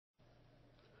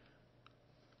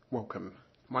Welcome,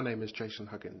 my name is Jason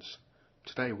Huggins.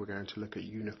 Today we're going to look at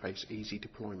Uniface Easy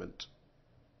Deployment.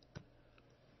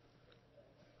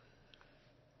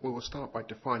 We will start by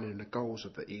defining the goals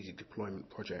of the Easy Deployment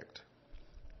project.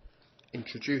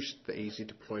 Introduce the Easy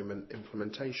Deployment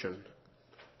implementation.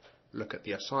 Look at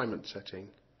the assignment setting.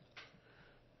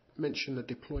 Mention the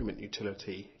deployment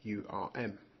utility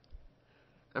URM.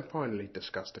 And finally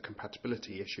discuss the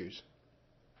compatibility issues.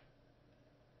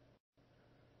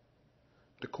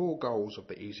 The core goals of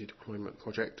the Easy Deployment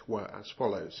project were as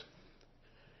follows: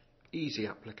 easy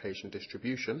application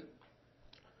distribution,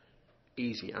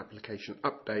 easy application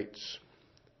updates,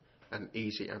 and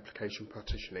easy application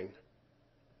partitioning.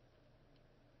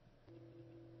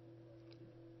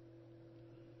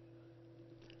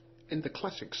 In the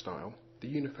classic style, the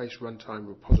Uniface Runtime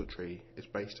Repository is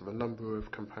based on a number of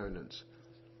components.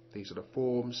 These are the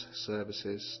forms,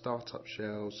 services, startup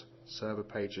shells, server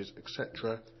pages,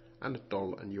 etc., and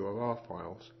DOL and URL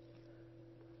files.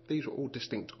 These are all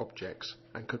distinct objects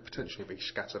and could potentially be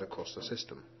scattered across the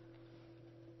system.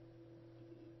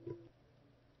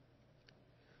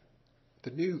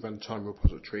 The new Runtime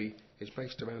Repository is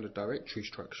based around a directory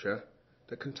structure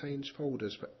that contains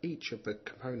folders for each of the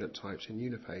component types in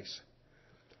Uniface.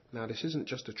 Now, this isn't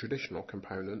just the traditional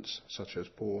components such as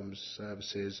forms,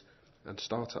 services and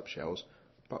startup shells,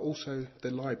 but also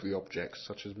the library objects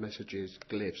such as messages,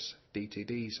 glyphs,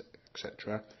 DTDs,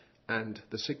 etc., and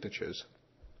the signatures.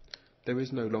 There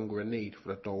is no longer a need for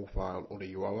the DOL file or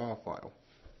the URL file.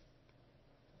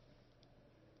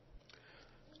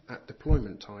 At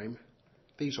deployment time,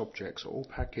 these objects are all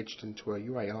packaged into a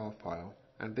UAR file,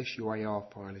 and this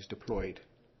UAR file is deployed.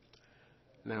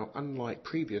 Now, unlike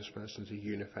previous versions of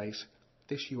Uniface,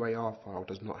 this UAR file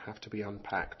does not have to be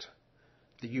unpacked.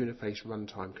 The Uniface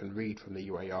runtime can read from the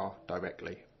UAR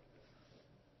directly.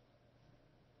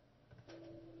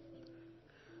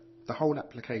 The whole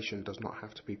application does not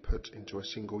have to be put into a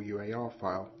single UAR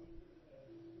file.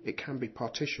 It can be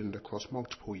partitioned across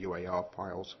multiple UAR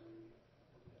files.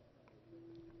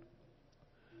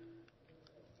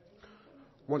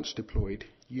 Once deployed,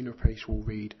 Uniface will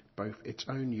read both its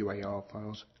own UAR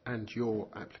files and your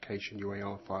application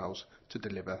UAR files to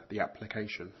deliver the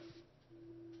application.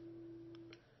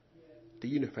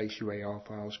 The Uniface UAR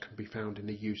files can be found in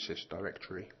the USys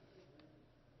directory.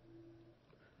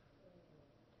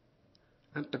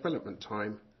 At development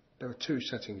time, there are two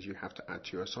settings you have to add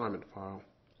to your assignment file.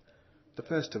 The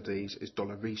first of these is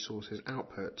 $resources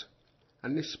output,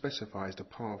 and this specifies the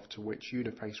path to which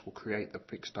Uniface will create the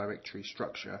fixed directory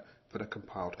structure for the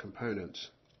compiled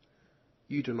components.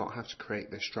 You do not have to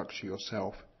create this structure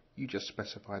yourself, you just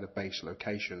specify the base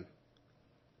location.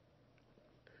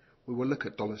 We will look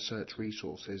at $search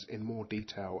resources in more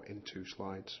detail in 2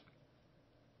 slides.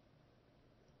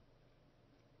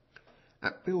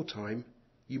 At build time,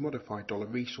 you modify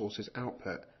 $resources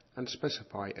output and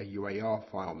specify a UAR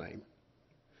file name.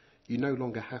 You no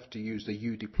longer have to use the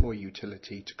udeploy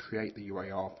utility to create the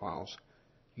UAR files.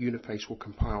 Uniface will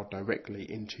compile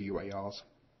directly into UARs.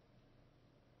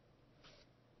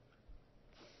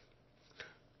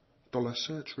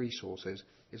 $search resources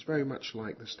is very much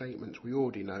like the statements we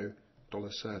already know,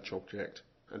 $search object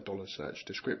and $search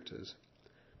descriptors.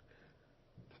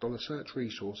 $search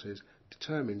resources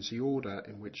determines the order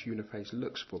in which Uniface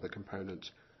looks for the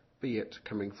components, be it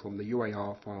coming from the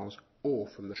UAR files or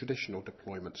from the traditional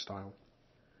deployment style.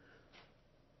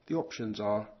 The options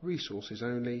are resources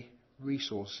only,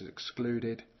 resources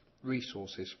excluded,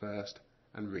 resources first,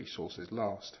 and resources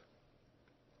last.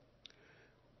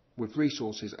 With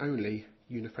resources only,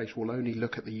 Uniface will only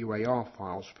look at the UAR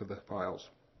files for the files.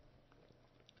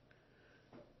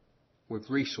 With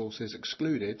resources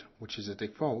excluded, which is a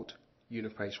default,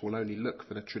 Uniface will only look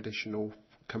for the traditional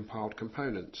compiled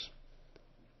components.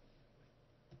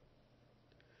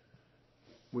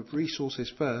 With resources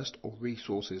first or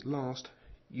resources last,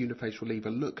 Uniface will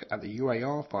either look at the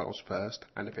UAR files first,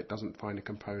 and if it doesn't find the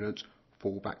components,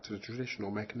 fall back to the traditional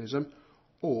mechanism,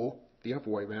 or the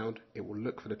other way round, it will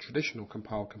look for the traditional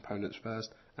compiled components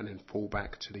first and then fall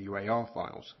back to the UAR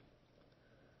files.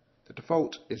 The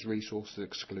default is resources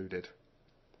excluded.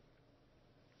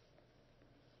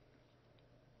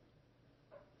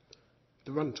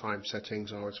 The runtime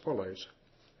settings are as follows.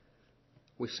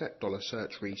 We set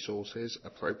 $search resources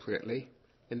appropriately.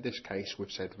 In this case,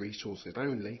 we've said resources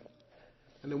only.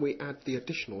 And then we add the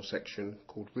additional section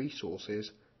called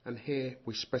resources, and here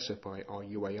we specify our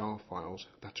UAR files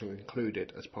that are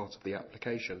included as part of the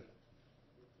application.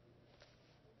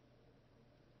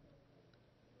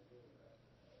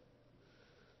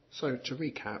 So to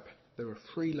recap, there are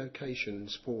 3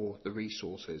 locations for the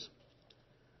resources.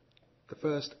 The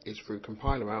first is through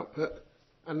compiler output,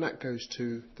 and that goes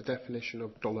to the definition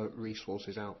of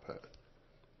 $resources output.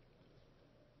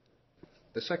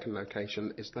 The second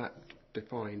location is that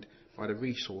defined by the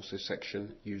resources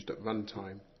section used at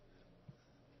runtime.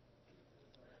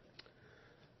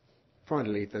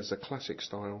 Finally, there's the classic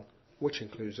style, which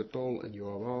includes the $, and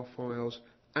URL files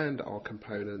and our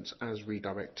components as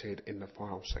redirected in the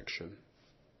file section.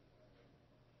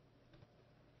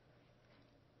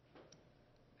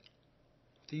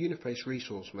 The Uniface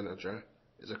Resource Manager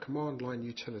is a command line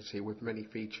utility with many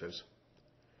features.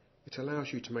 It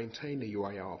allows you to maintain the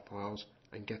UAR files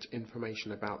and get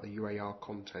information about the UAR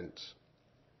contents.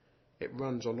 It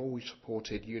runs on all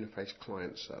supported Uniface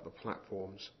client server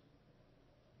platforms.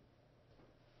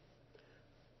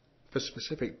 For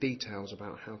specific details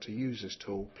about how to use this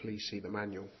tool, please see the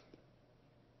manual.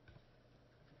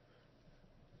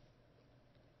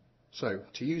 So,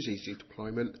 to use easy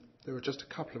deployment, there are just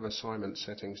a couple of assignment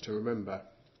settings to remember.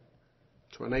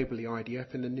 To enable the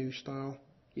IDF in the new style,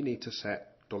 you need to set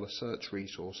 $search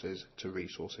resources to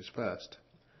resources first.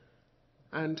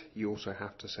 And you also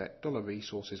have to set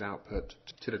 $resources output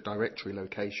to the directory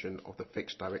location of the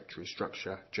fixed directory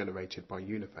structure generated by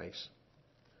Uniface.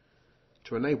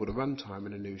 To enable the runtime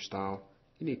in a new style,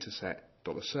 you need to set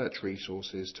 $search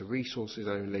resources to resources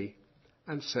only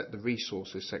and set the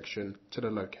resources section to the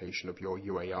location of your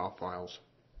UAR files.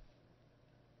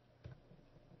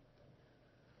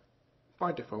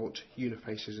 By default,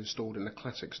 Uniface is installed in the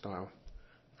classic style.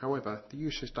 However, the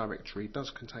uses directory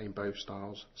does contain both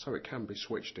styles, so it can be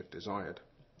switched if desired.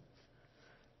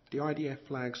 The IDF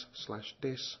flags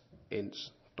 /dis, ints,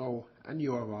 $, and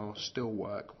URL still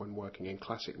work when working in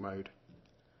classic mode.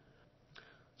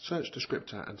 Search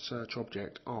descriptor and search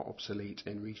object are obsolete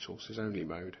in resources only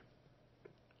mode.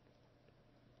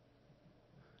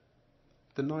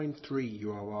 The 9.3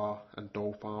 URR and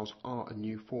 $, files are a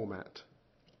new format.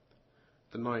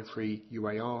 The 9.3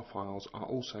 UAR files are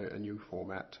also a new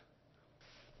format.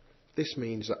 This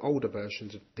means that older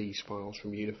versions of these files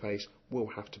from Uniface will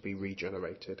have to be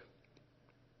regenerated.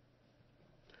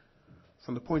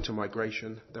 From the point of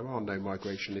migration, there are no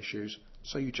migration issues,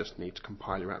 so you just need to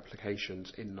compile your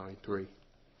applications in 9.3.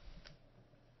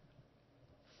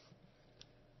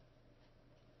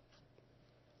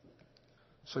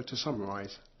 So to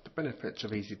summarise, the benefits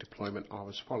of easy deployment are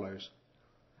as follows.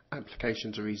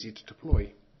 Applications are easy to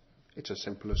deploy. It's as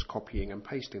simple as copying and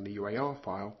pasting the UAR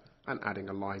file and adding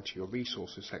a line to your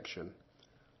resources section.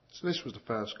 So this was the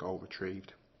first goal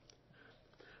retrieved.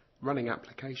 Running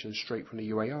applications straight from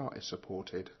the UAR is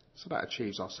supported, so that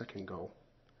achieves our second goal.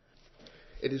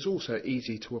 It is also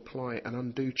easy to apply and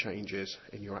undo changes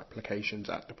in your applications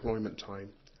at deployment time.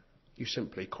 You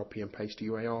simply copy and paste the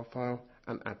UAR file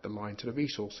and add the line to the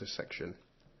resources section.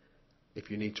 If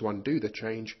you need to undo the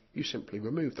change, you simply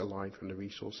remove the line from the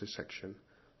resources section.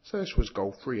 So this was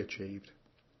goal 3 achieved.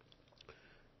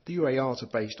 The UARs are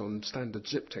based on standard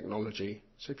zip technology,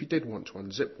 so if you did want to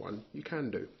unzip one, you can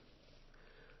do.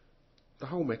 The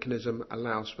whole mechanism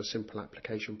allows for simple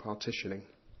application partitioning.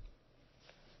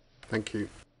 Thank you.